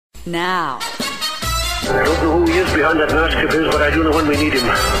now. I don't know who he is behind that mask of his, but I do know when we need him.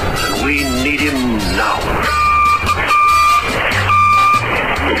 And we need him now.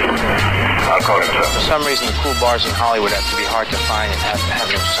 I'll call him, sir. For some reason, the cool bars in Hollywood have to be hard to find and have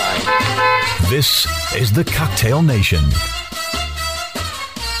no sign. This is the Cocktail Nation.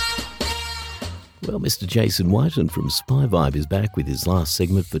 Well, Mr. Jason Whiten from SpyVibe is back with his last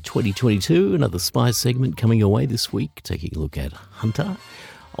segment for 2022. Another Spy segment coming away this week, taking a look at Hunter.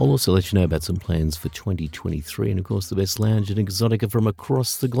 I'll also let you know about some plans for 2023 and, of course, the best lounge and exotica from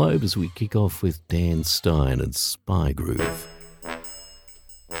across the globe as we kick off with Dan Stein and Spy Groove.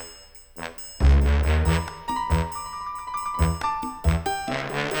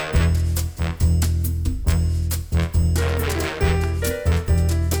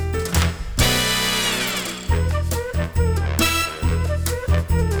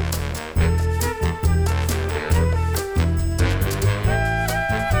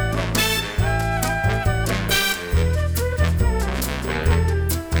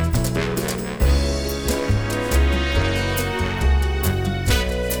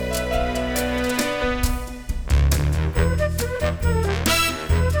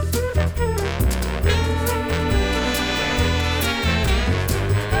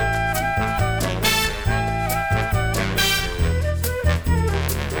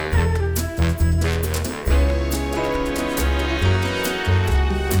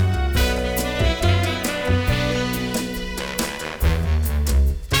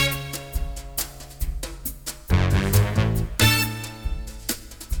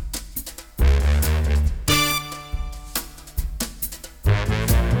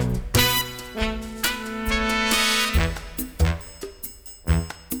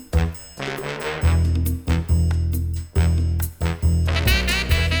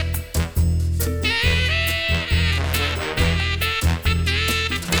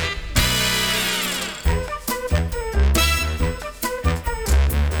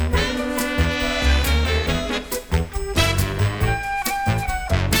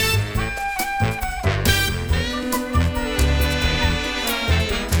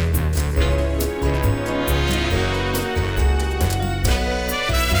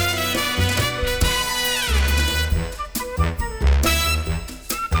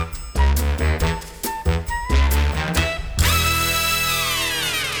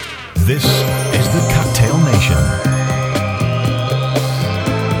 This is the Cocktail Nation.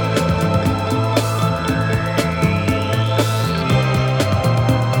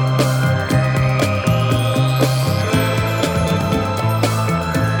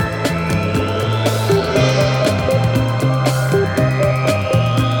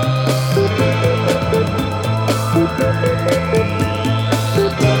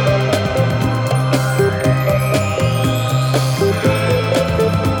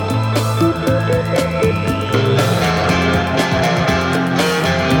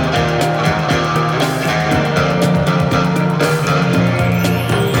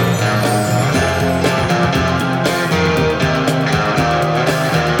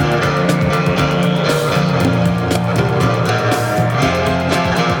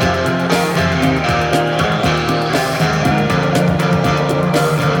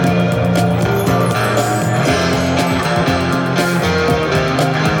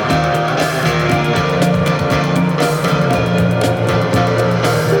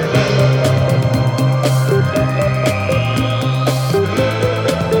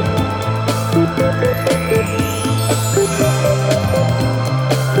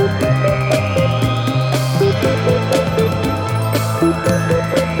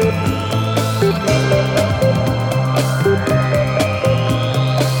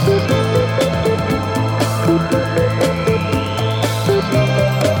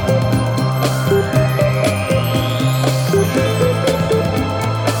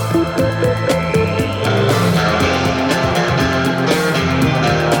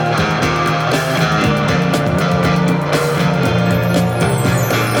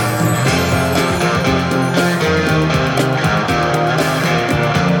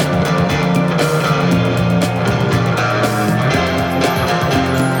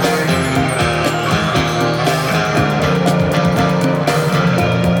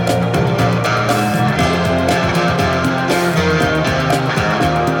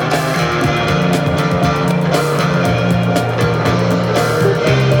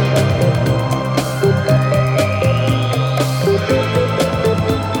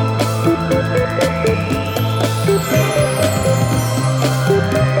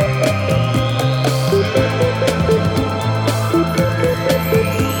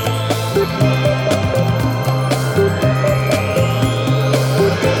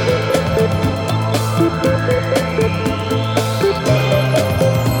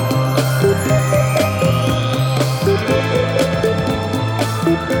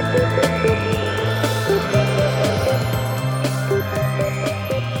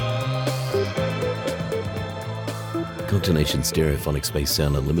 Combination Stereophonic Space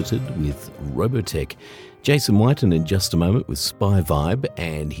Sound Unlimited with Robotech. Jason Whiten in just a moment with Spy Vibe,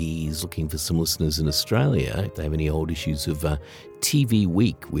 and he's looking for some listeners in Australia if they have any old issues of TV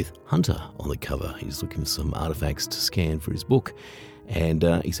Week with Hunter on the cover. He's looking for some artifacts to scan for his book, and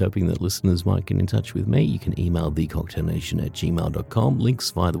he's hoping that listeners might get in touch with me. You can email thecocktailnation@gmail.com,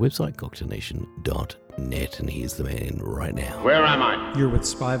 links via the website cocktailnation.net, and here's the man right now. Where am I? You're with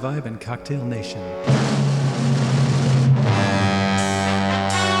Spy Vibe and Cocktail Nation.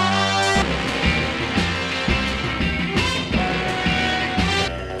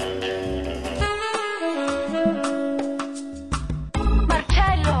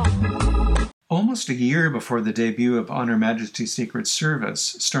 Almost a year before the debut of On Her Majesty's Secret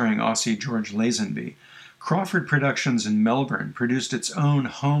Service, starring Aussie George Lazenby, Crawford Productions in Melbourne produced its own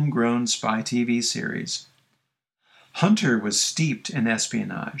homegrown spy TV series. Hunter was steeped in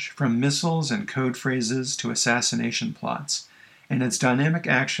espionage, from missiles and code phrases to assassination plots, and its dynamic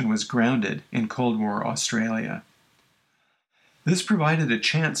action was grounded in Cold War Australia. This provided a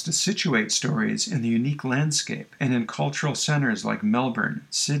chance to situate stories in the unique landscape and in cultural centers like Melbourne,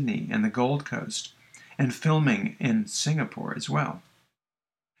 Sydney, and the Gold Coast, and filming in Singapore as well.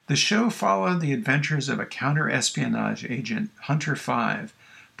 The show followed the adventures of a counter-espionage agent, Hunter 5,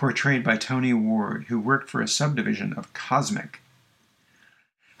 portrayed by Tony Ward, who worked for a subdivision of Cosmic.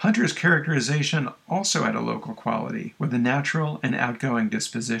 Hunter's characterization also had a local quality, with a natural and outgoing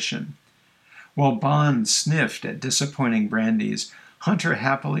disposition. While Bond sniffed at disappointing brandies, Hunter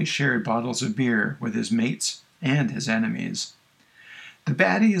happily shared bottles of beer with his mates and his enemies. The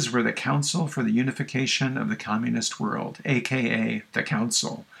baddies were the Council for the Unification of the Communist World, aka the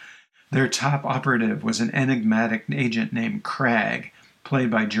Council. Their top operative was an enigmatic agent named Cragg, played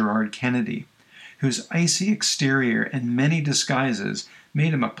by Gerard Kennedy, whose icy exterior and many disguises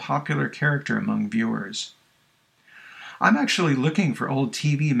made him a popular character among viewers. I'm actually looking for old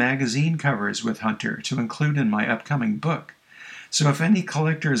TV magazine covers with Hunter to include in my upcoming book, so if any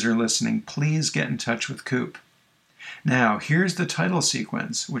collectors are listening, please get in touch with Coop. Now, here's the title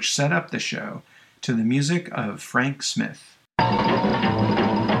sequence, which set up the show, to the music of Frank Smith.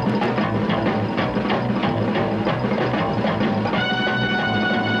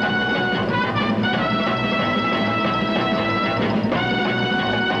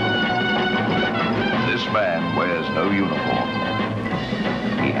 No uniform.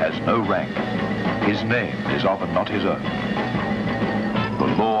 He has no rank. His name is often not his own. The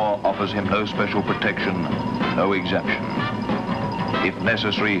law offers him no special protection, no exemption. If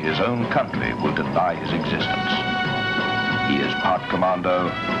necessary, his own country will deny his existence. He is part commando,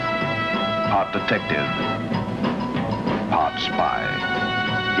 part detective, part spy.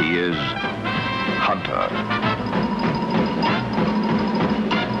 He is Hunter.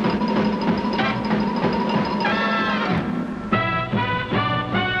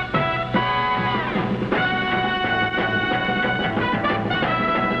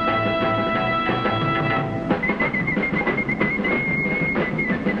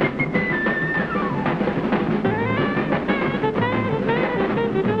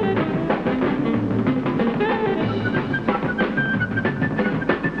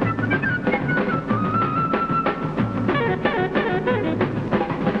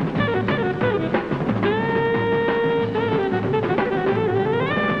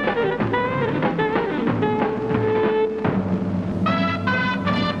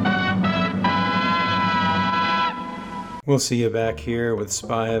 We'll see you back here with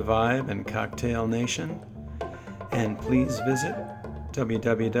Spy Vibe and Cocktail Nation. And please visit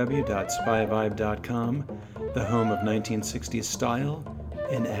www.spyvibe.com, the home of 1960s style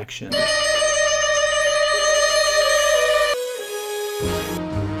in action.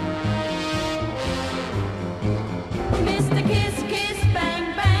 Mr. Kiss, Kiss,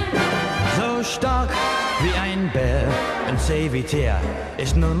 Bang, Bang. So stark wie ein Bär, ein Servitär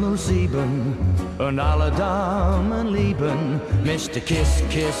ist 007 und alle Damen lieben Mr. Kiss,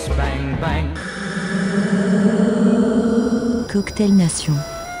 Kiss, Bang, Bang. Cocktail Nation.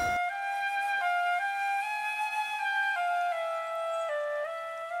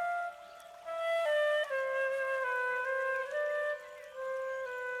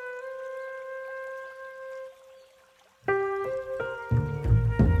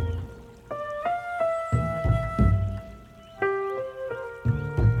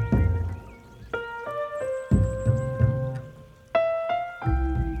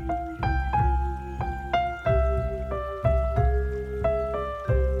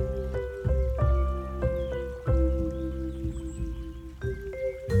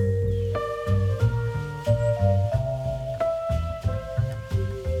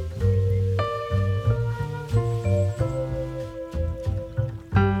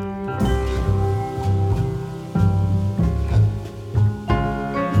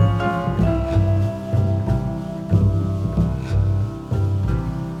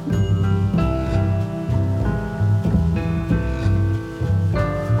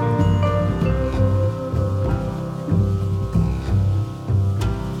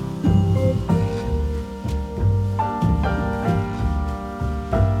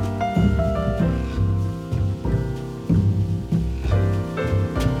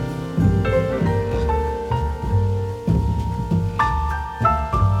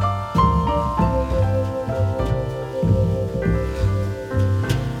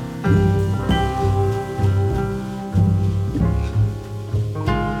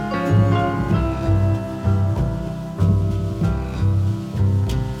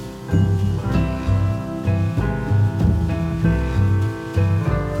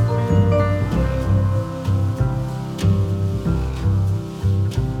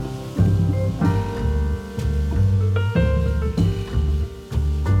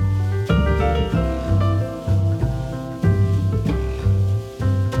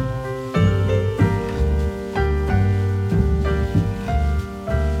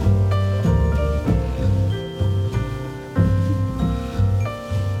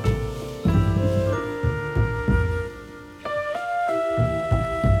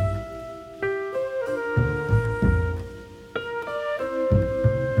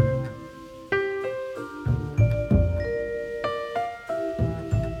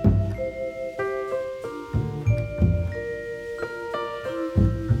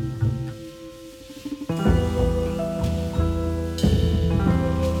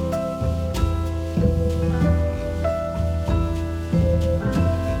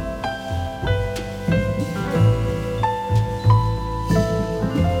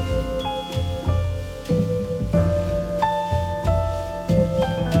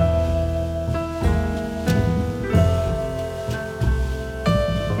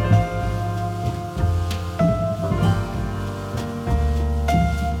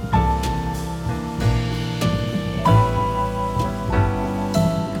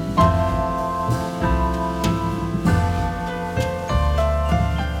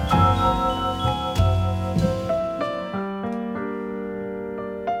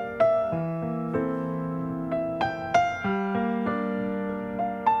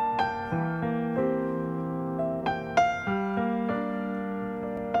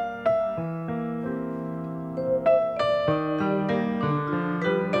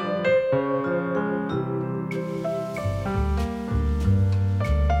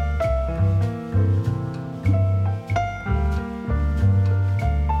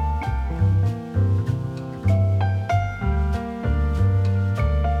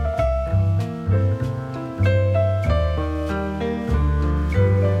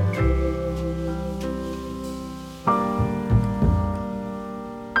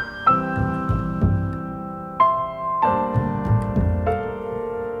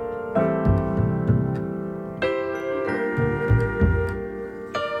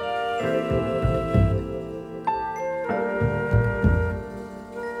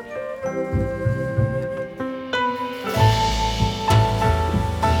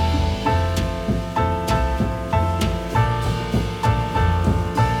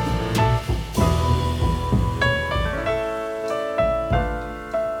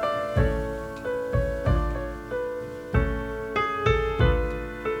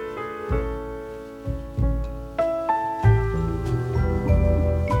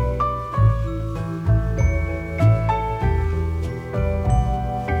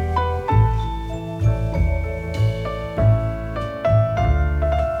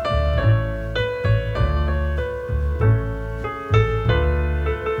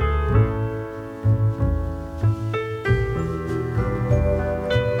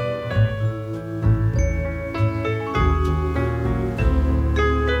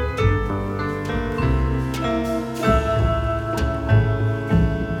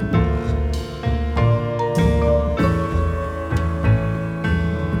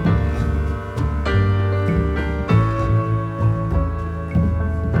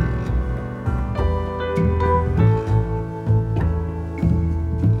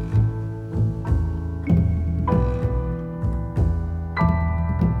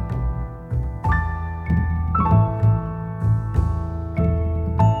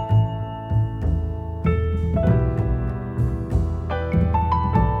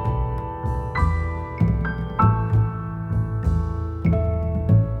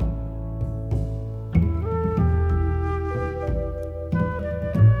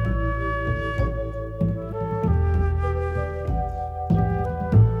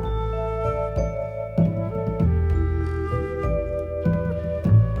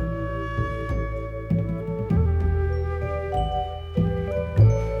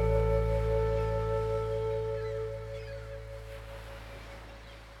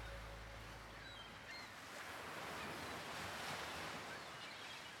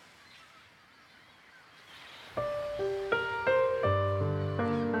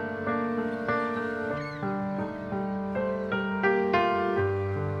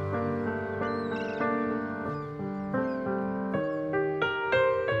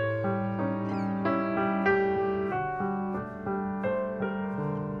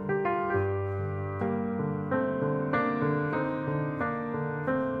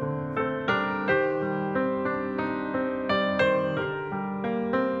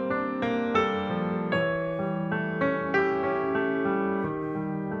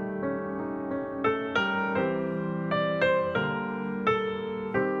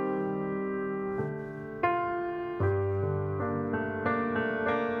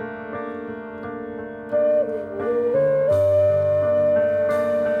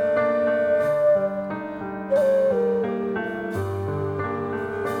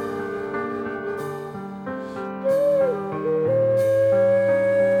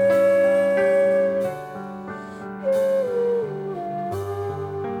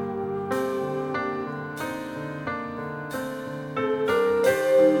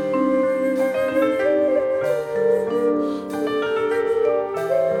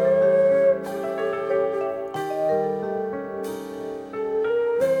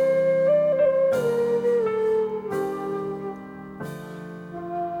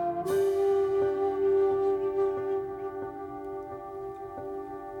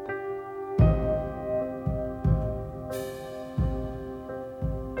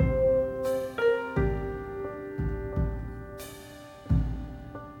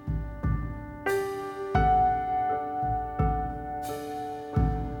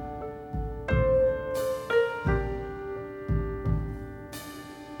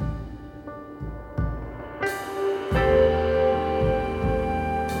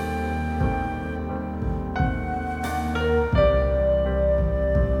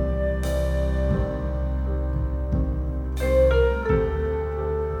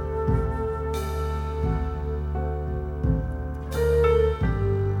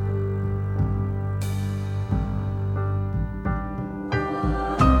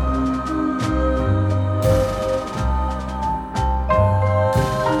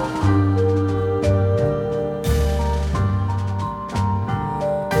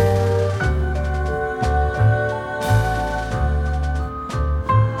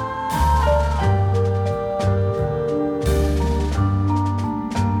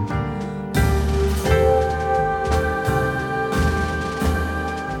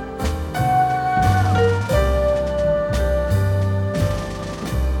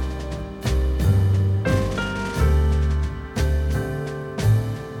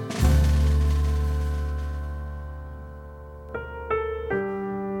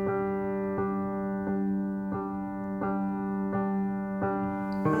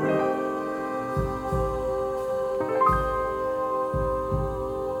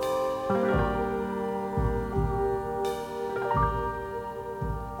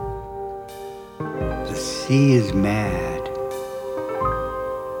 sea is mad.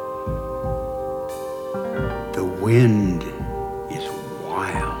 The wind is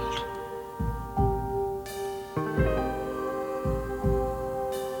wild.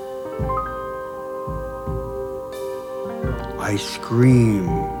 I scream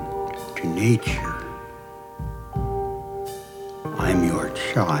to nature, I'm your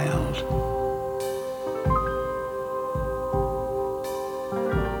child.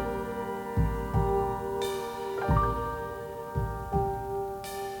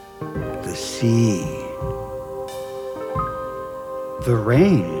 The sea, the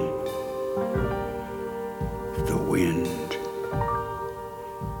rain, the wind,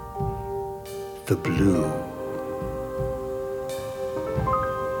 the blue.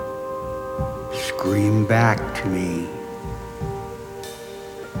 Scream back to me.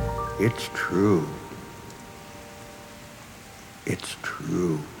 It's true. It's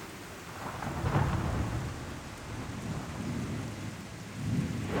true.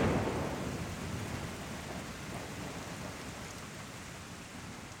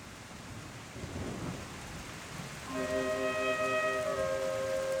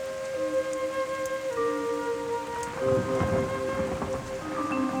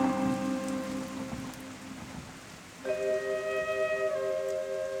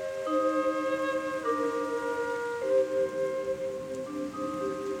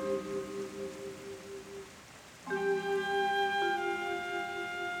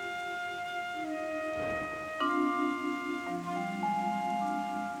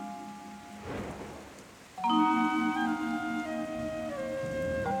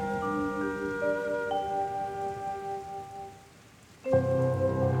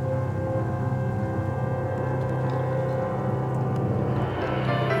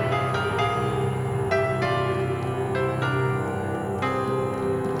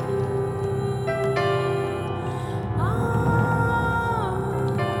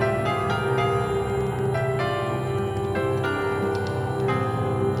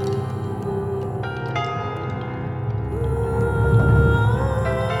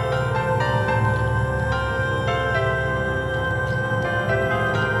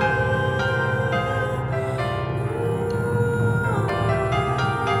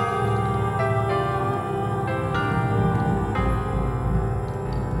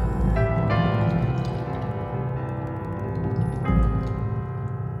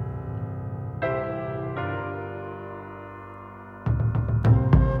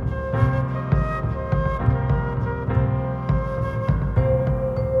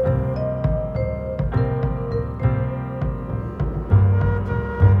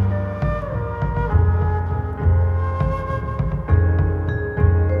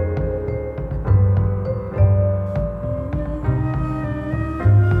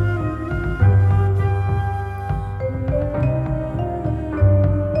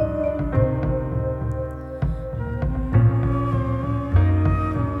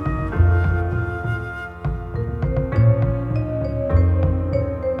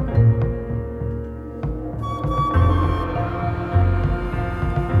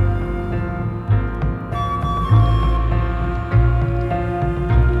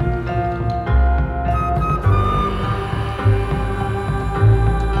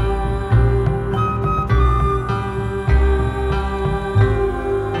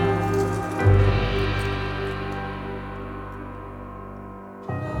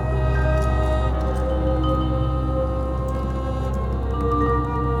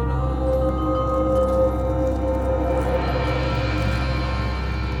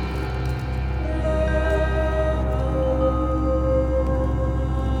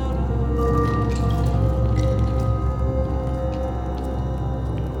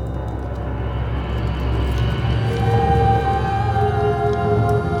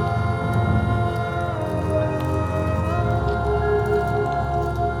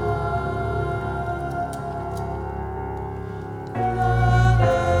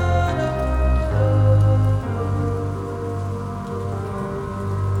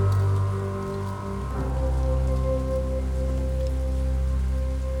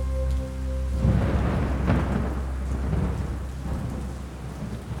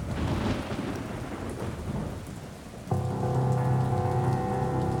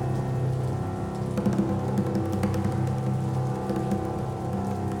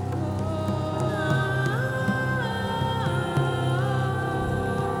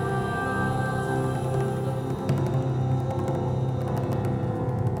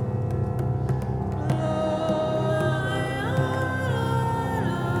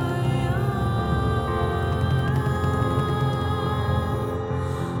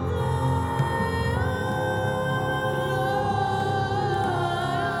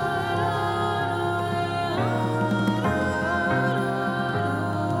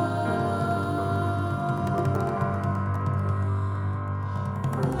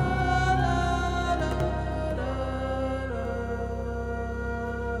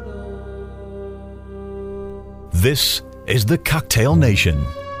 This is the Cocktail Nation.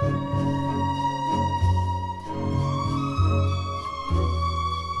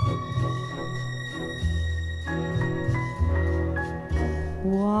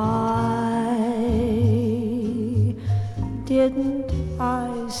 Why didn't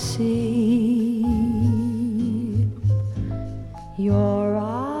I see your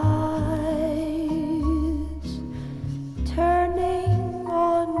eyes turning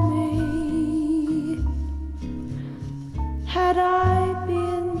on me? Had I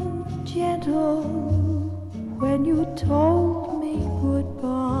been gentle when you told me goodbye,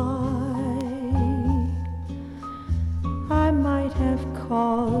 I might have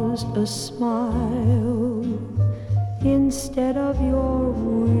caused a smile instead of your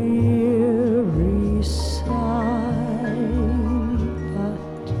weary sigh. But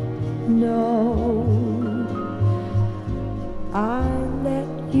no, I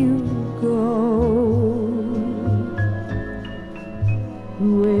let you go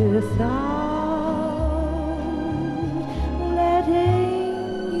without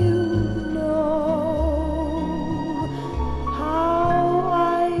letting you know how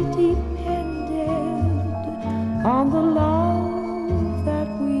I depended on the love that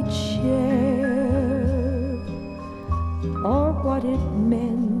we'd share, or what it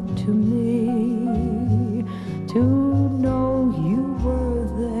meant to me to know you were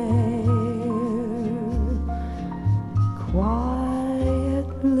there, quietly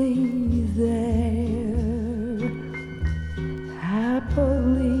there,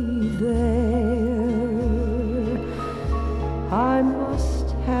 happily there. I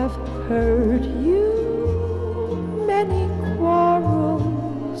must have hurt you many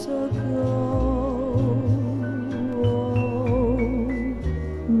quarrels ago. Oh,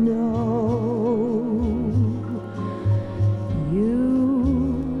 no, you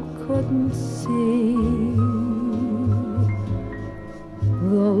couldn't see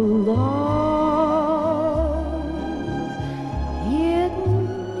the love hidden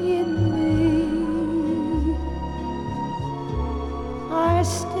in me. I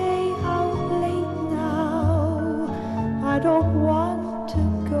stay out late now, I don't want to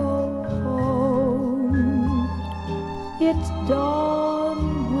go home. It's dawn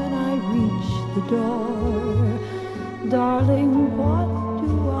when I reach the door. Darling, what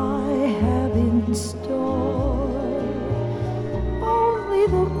do I have in store? Only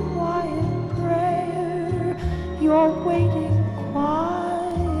the quiet prayer, you're waiting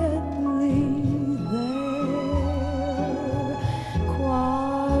quietly there,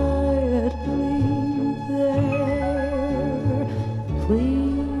 quietly there.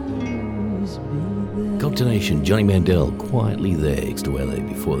 Please be there. Cocktail Nation, Johnny Mandel, quietly there, extra LA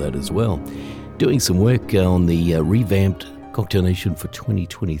before that as well. Doing some work on the revamped Cocktail Nation for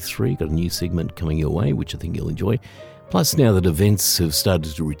 2023. Got a new segment coming your way, which I think you'll enjoy. Plus, now that events have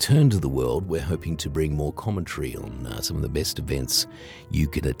started to return to the world, we're hoping to bring more commentary on some of the best events you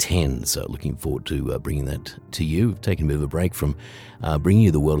could attend. So looking forward to bringing that to you. We've taken a bit of a break from bringing you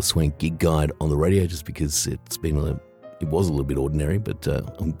the World of Swank Gig Guide on the radio, just because it was a little bit ordinary, but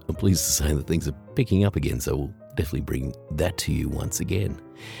I'm pleased to say that things are picking up again, so we'll definitely bring that to you once again.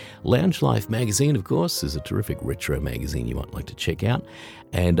 Lounge Life magazine, of course, is a terrific retro magazine you might like to check out.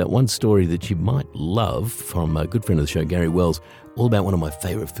 And one story that you might love from a good friend of the show, Gary Wells, all about one of my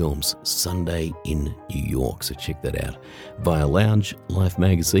favourite films, Sunday in New York. So check that out via Lounge Life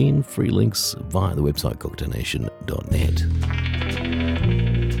magazine. Free links via the website cocktailnation.net.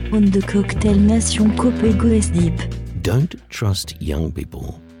 On the Cocktail Nation, Copego is deep. Don't trust young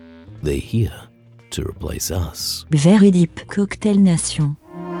people. They're here to replace us. Very deep. Cocktail Nation.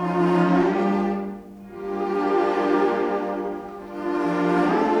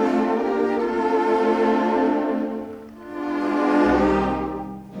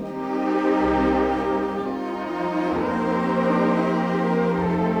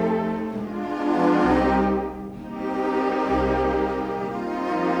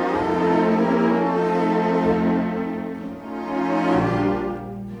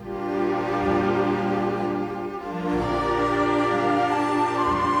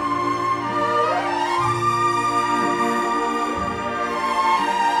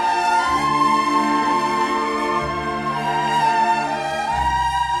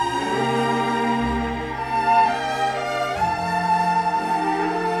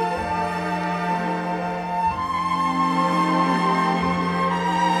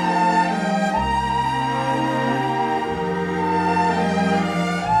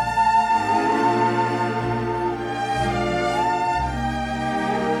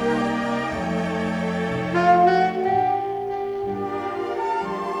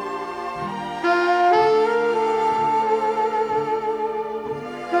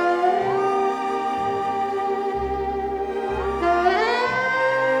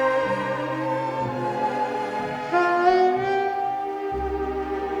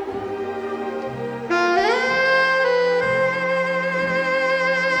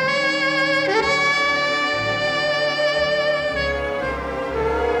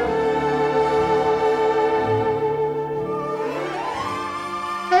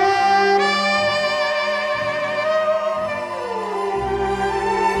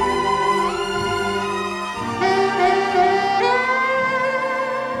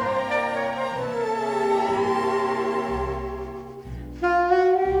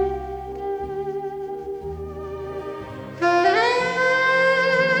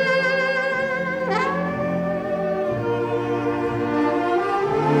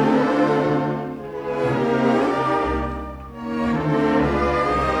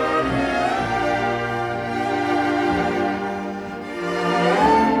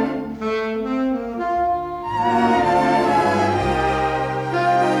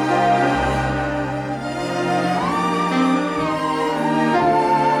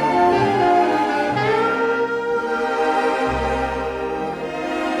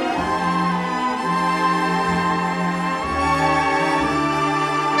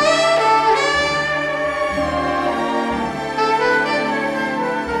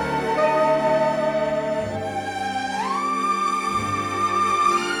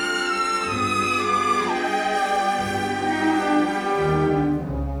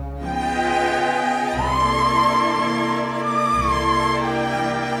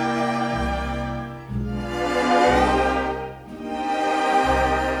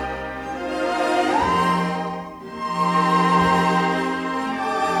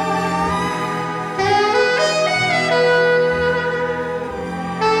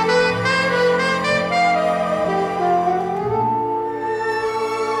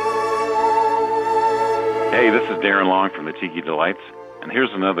 Hey, this is Darren Long from the Tiki Delights, and here's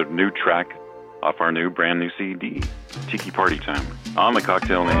another new track off our new brand new CD, Tiki Party Time, on the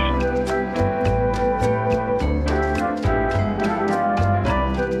Cocktail Nation.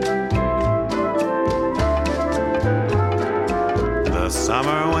 The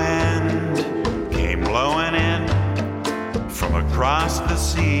summer wind came blowing in from across the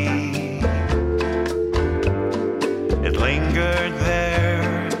sea. It lingered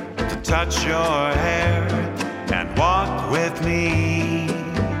there to touch your hair and walk with me.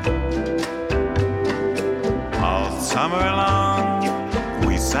 All summer long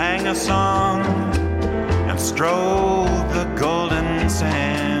we sang a song and strolled the golden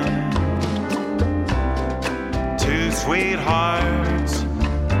sand. Two sweethearts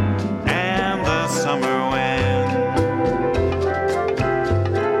and the summer wind,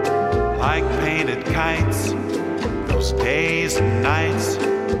 like painted kites, those days and nights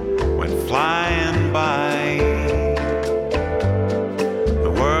went flying by.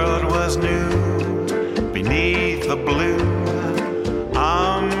 The world was new beneath the blue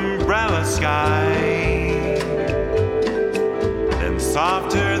umbrella sky. Then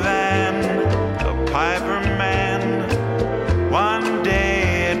softer than a piper man, one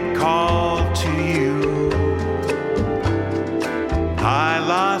day it called to you. I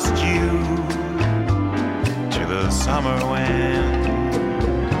lost you to the summer wind.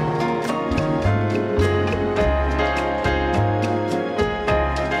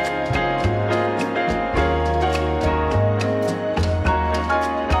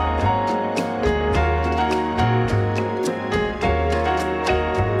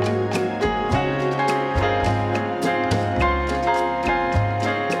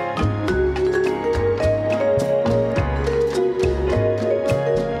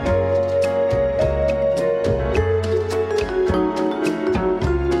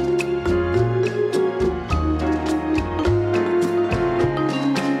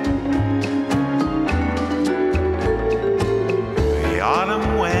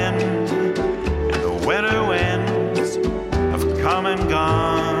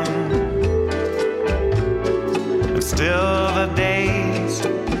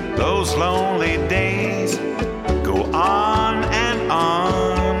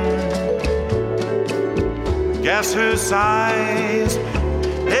 Guess who sighs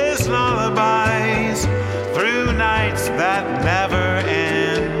his lullabies through nights that never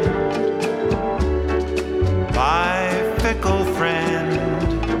end? My fickle friend,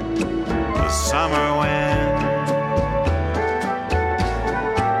 the summer wind,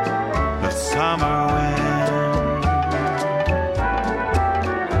 the summer wind.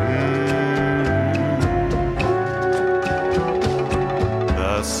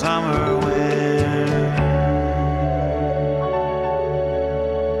 The summer wind.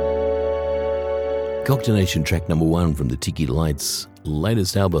 Cocktail Nation track number 1 from the Tiki Delights'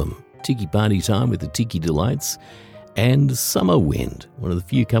 latest album, Tiki Party Time with the Tiki Delights, and Summer Wind, one of the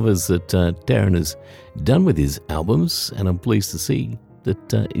few covers that Darren has done with his albums, and I'm pleased to see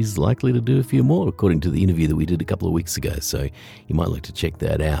that he's likely to do a few more, according to the interview that we did a couple of weeks ago. So you might like to check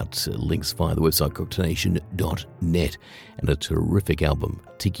that out. Links via the website cocktailnation.net, and a terrific album,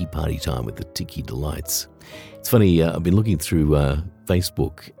 Tiki Party Time with the Tiki Delights. It's funny, I've been looking through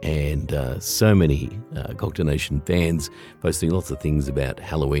Facebook, and so many Cocktail Nation fans posting lots of things about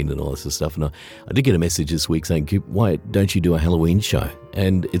Halloween and all this sort of stuff. And I did get a message this week saying, why don't you do a Halloween show?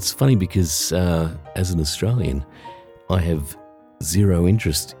 And it's funny because as an Australian, I have zero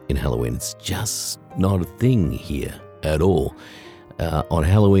interest in Halloween. It's just not a thing here at all. On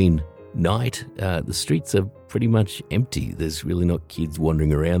Halloween night, the streets are pretty much empty. There's really not kids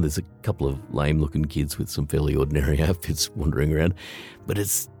wandering around. There's a couple of lame-looking kids with some fairly ordinary outfits wandering around, but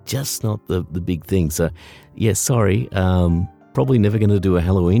it's just not the big thing. So, yeah, sorry, probably never going to do a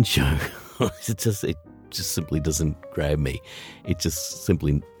Halloween show. It just simply doesn't grab me. It's just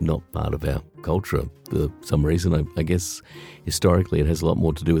simply not part of our culture for some reason. I guess historically it has a lot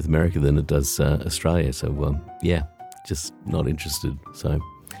more to do with America than it does Australia. So, yeah, just not interested. So,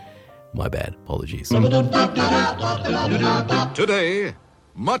 my bad. Apologies. Today,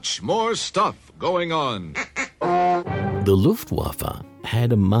 much more stuff going on. The Luftwaffe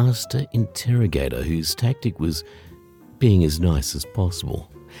had a master interrogator whose tactic was being as nice as possible.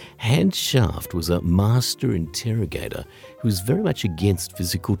 Hans Schaft was a master interrogator who was very much against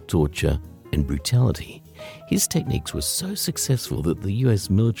physical torture and brutality. His techniques were so successful that the US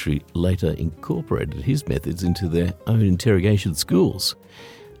military later incorporated his methods into their own interrogation schools.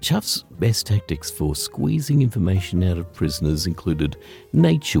 Schaft's best tactics for squeezing information out of prisoners included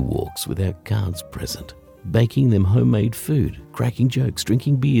nature walks without guards present, baking them homemade food, cracking jokes,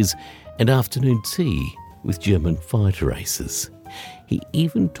 drinking beers, and afternoon tea with German fighter aces. He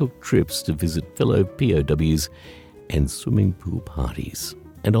even took trips to visit fellow POWs and swimming pool parties,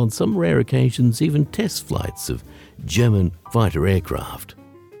 and on some rare occasions even test flights of German fighter aircraft.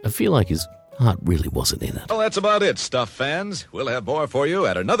 I feel like his heart really wasn't in it. Well, that's about it, Stuff fans. We'll have more for you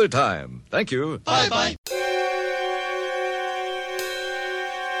at another time. Thank you. Bye-bye.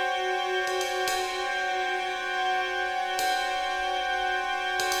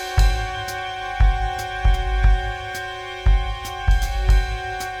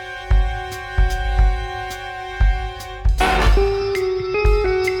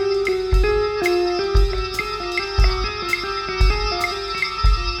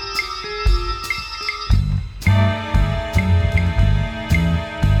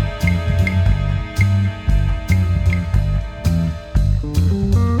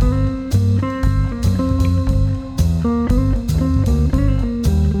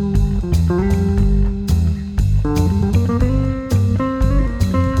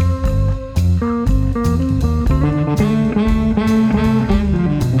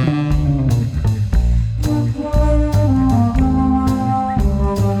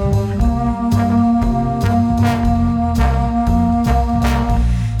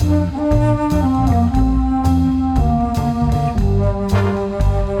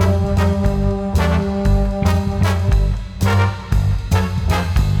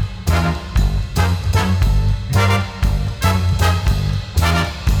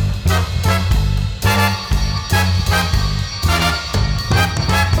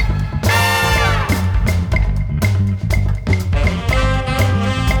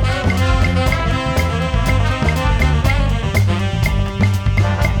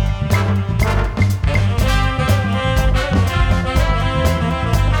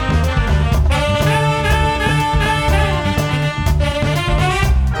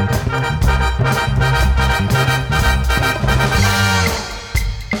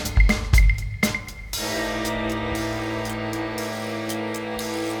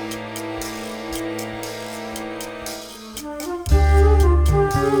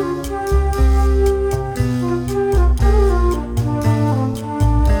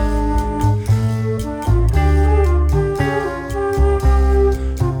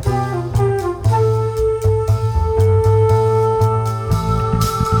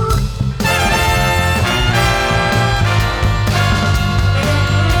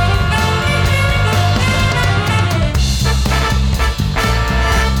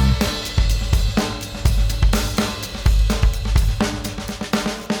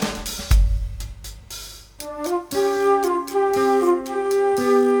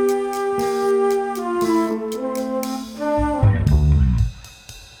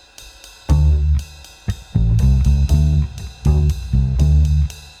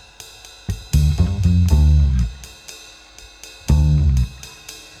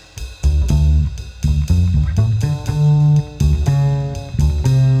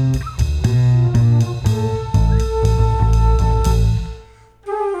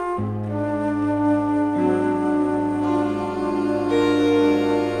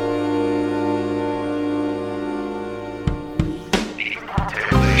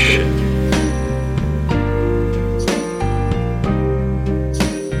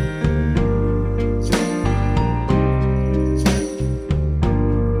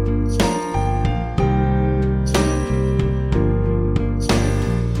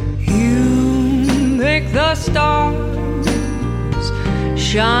 The stars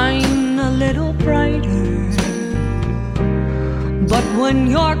shine a little brighter, but when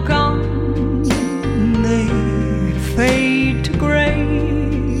you're gone, they fade to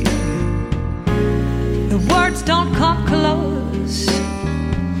gray. The words don't come close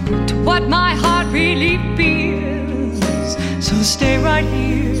to what my heart really feels, so stay right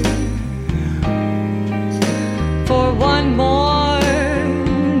here for one more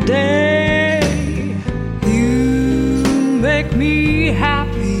day. Make me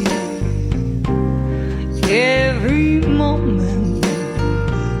happy every moment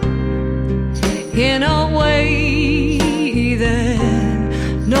in a way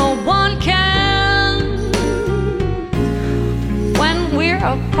that no one can. When we're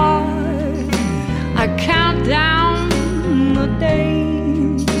apart, I count down the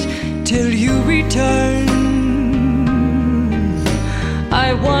days till you return.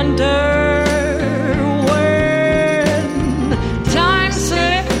 I wonder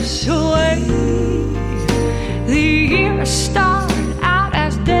start out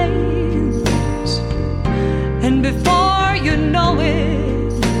as days, and before you know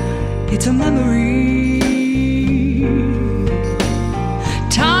it, it's a memory.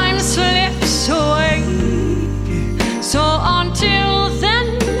 Time slips away.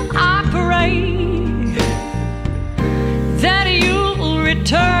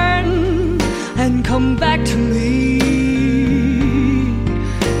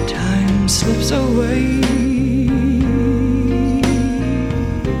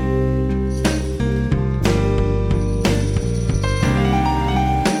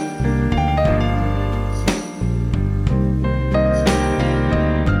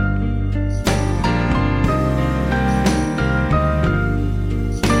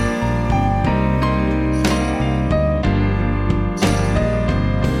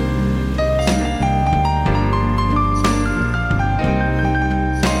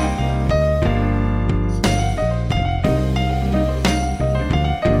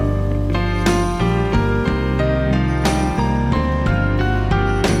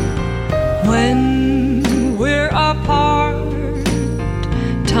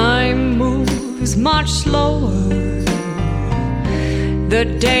 moves much slower. The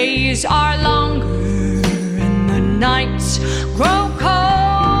days are longer and the nights grow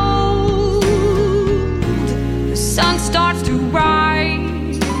cold. The sun starts to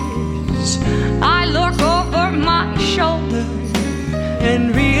rise. I look over my shoulder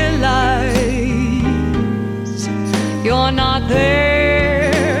and realize you're not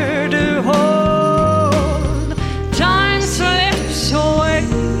there to hold. Time slips away.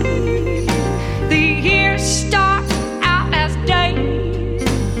 The years start out as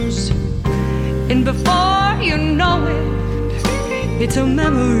days, and before you know it, it's a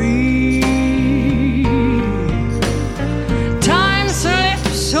memory. Time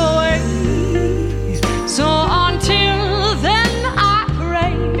slips away. So until then, I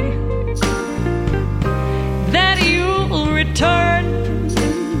pray that you'll return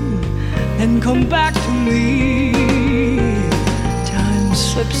and come back to me. Time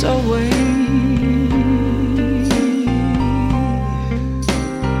slips away.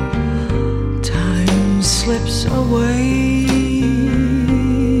 Time slips away.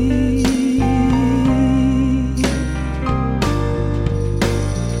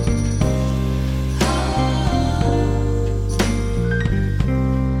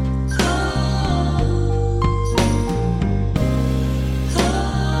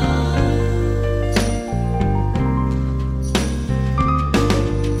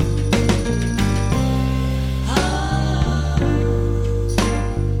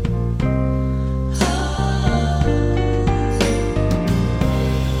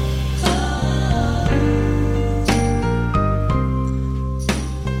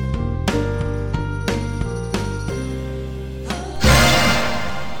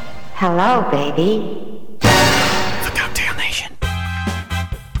 Hello, baby. The Cocktail Nation.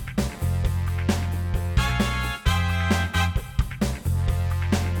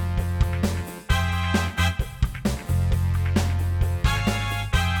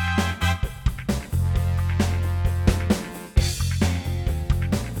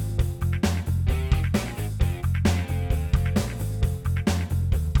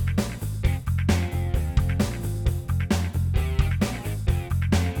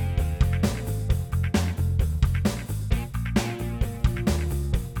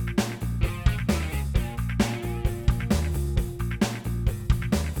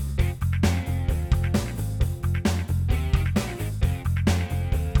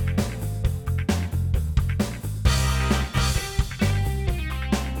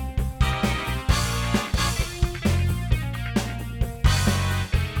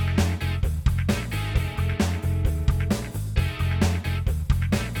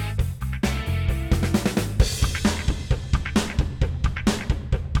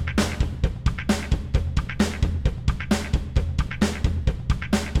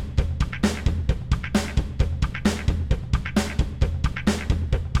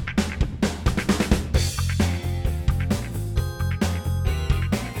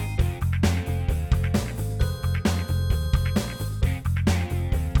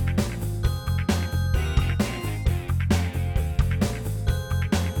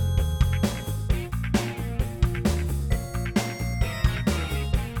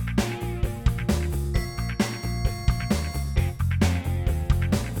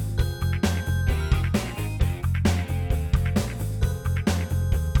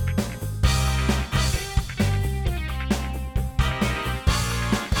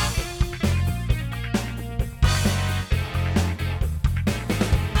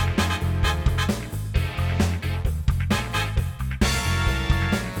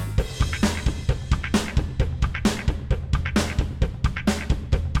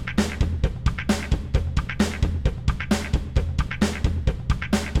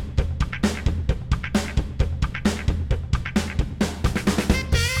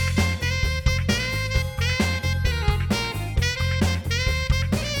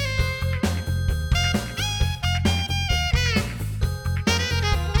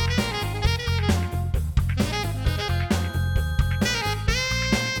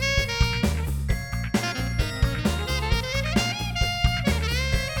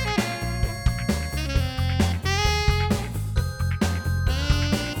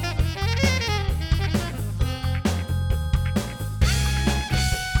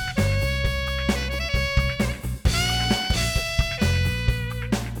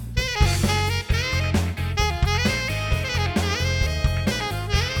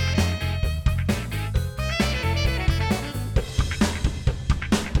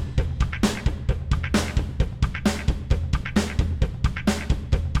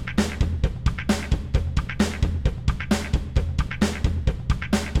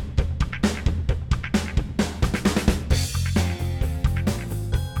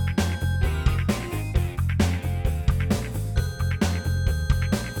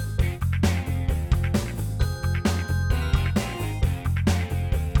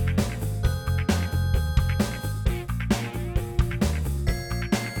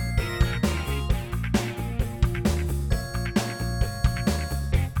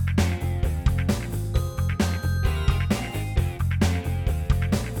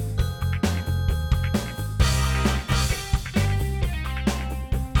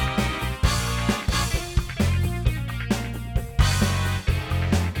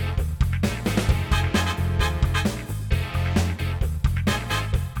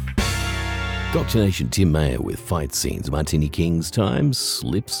 Cocktail Nation Tim Mayer with Fight Scenes. Martini King's time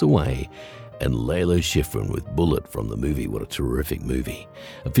slips away. And Layla Schifrin with Bullet from the movie. What a terrific movie.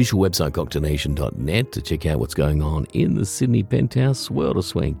 Official website cocktailnation.net to check out what's going on in the Sydney Penthouse. World of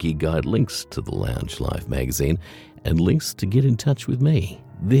Swank Gig Guide, links to the Lounge Life magazine, and links to get in touch with me.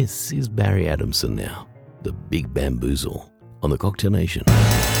 This is Barry Adamson now. The Big Bamboozle on the Cocktail Nation.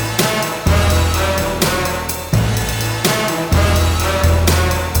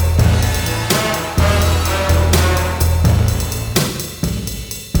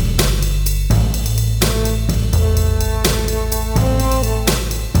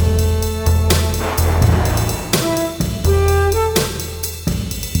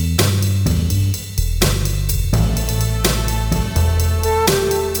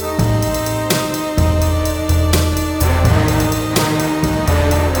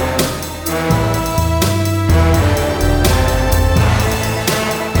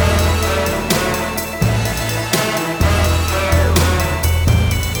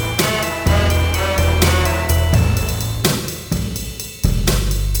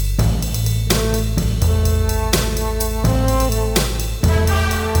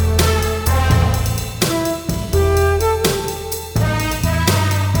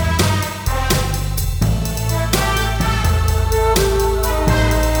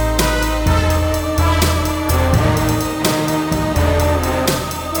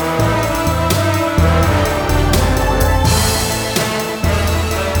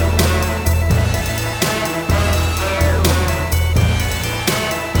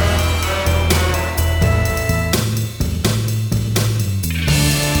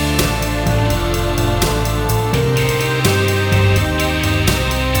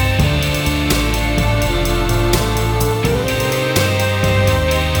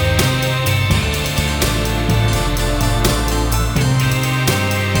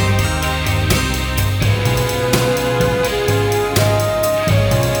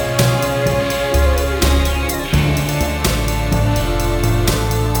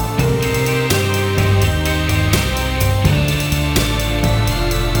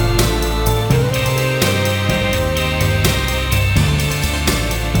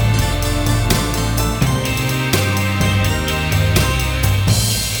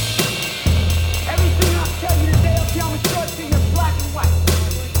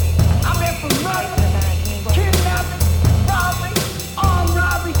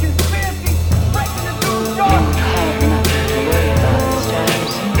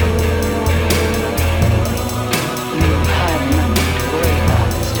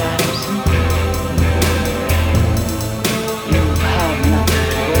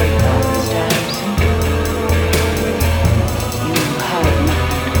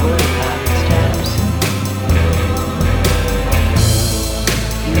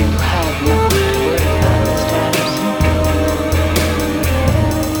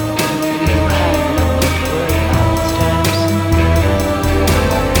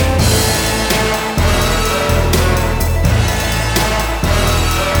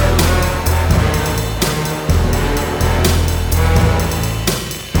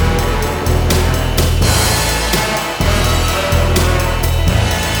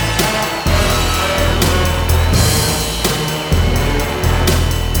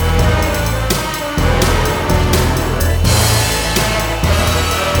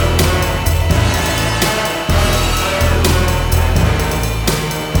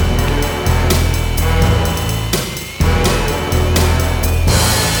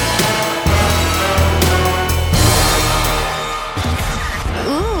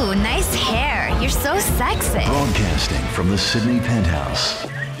 Broadcasting from the Sydney Penthouse.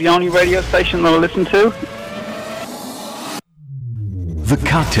 The only radio station that I listen to. The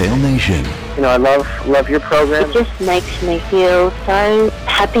Cocktail Nation. You know, I love your program. It just makes me feel so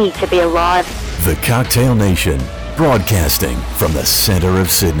happy to be alive. The Cocktail Nation, broadcasting from the centre of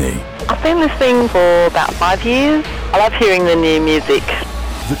Sydney. I've been listening for about 5 years. I love hearing the new music.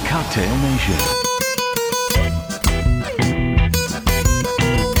 The Cocktail Nation.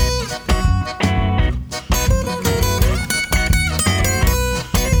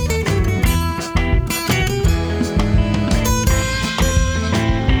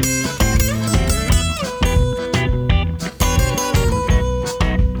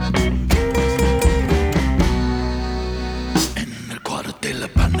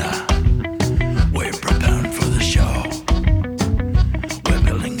 We're preparing for the show. We're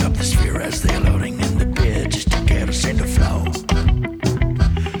building up the sphere as they're loading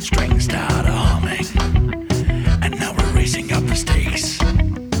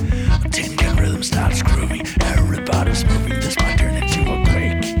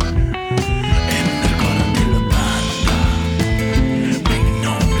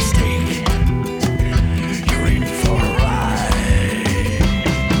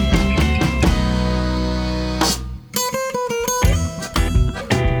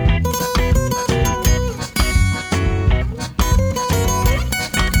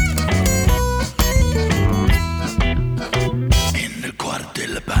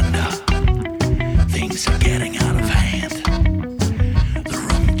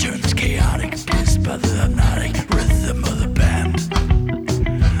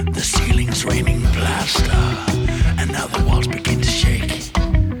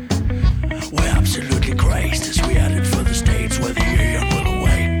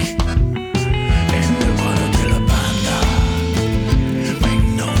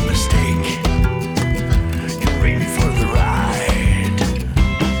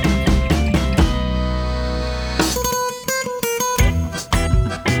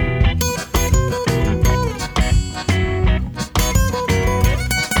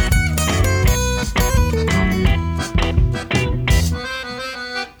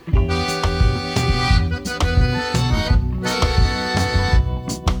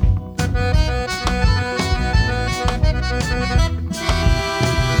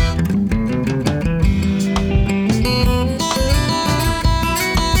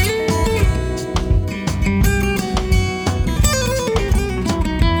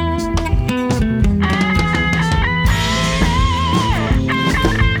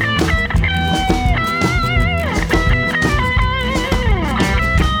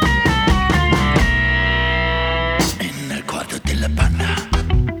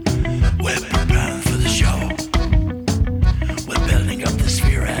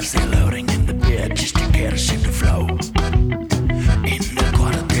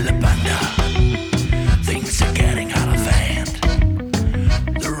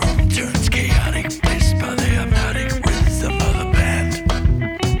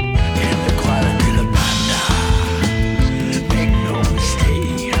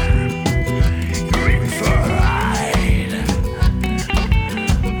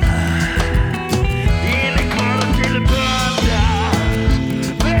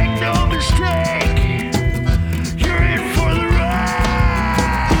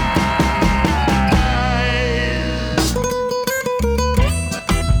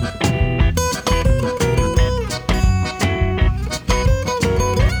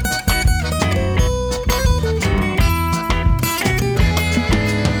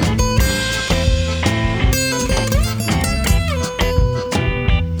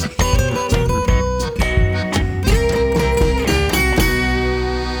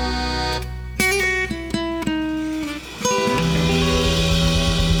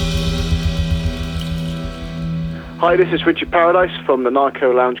Hi, this is Richard Paradise from the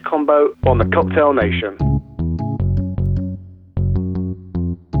Narco Lounge Combo on the Cocktail Nation.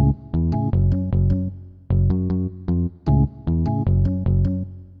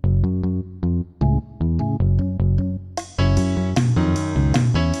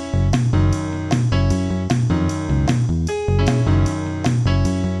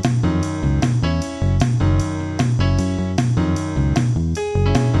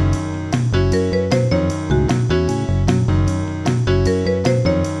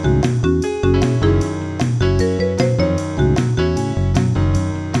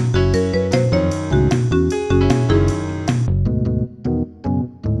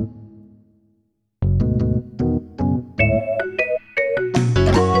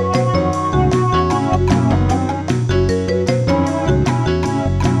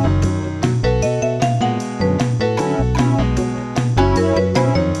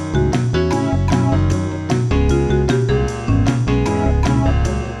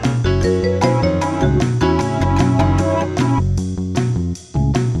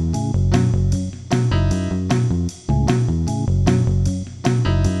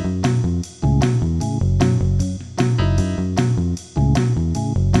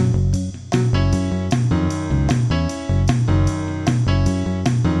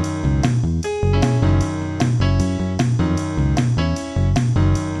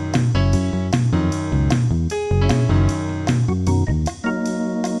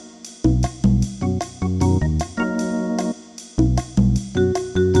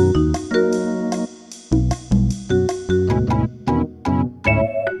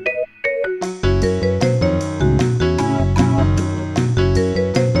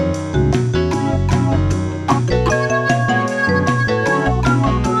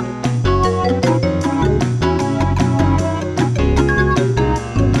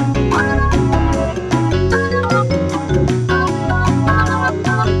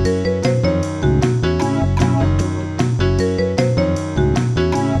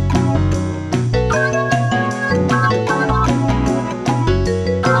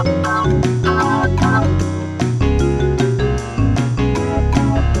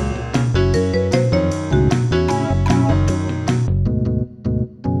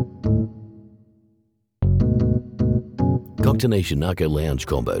 Nation Narco Lounge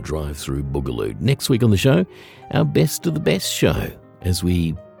Combo Drive-Through Boogaloo. Next week on the show, our Best of the Best show, as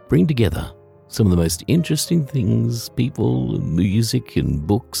we bring together some of the most interesting things, people, music and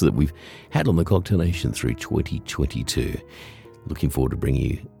books that we've had on the Cocktail Nation through 2022. Looking forward to bringing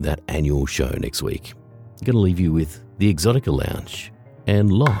you that annual show next week. I'm going to leave you with the Exotica Lounge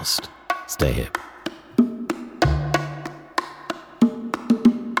and Lost. Stay hip.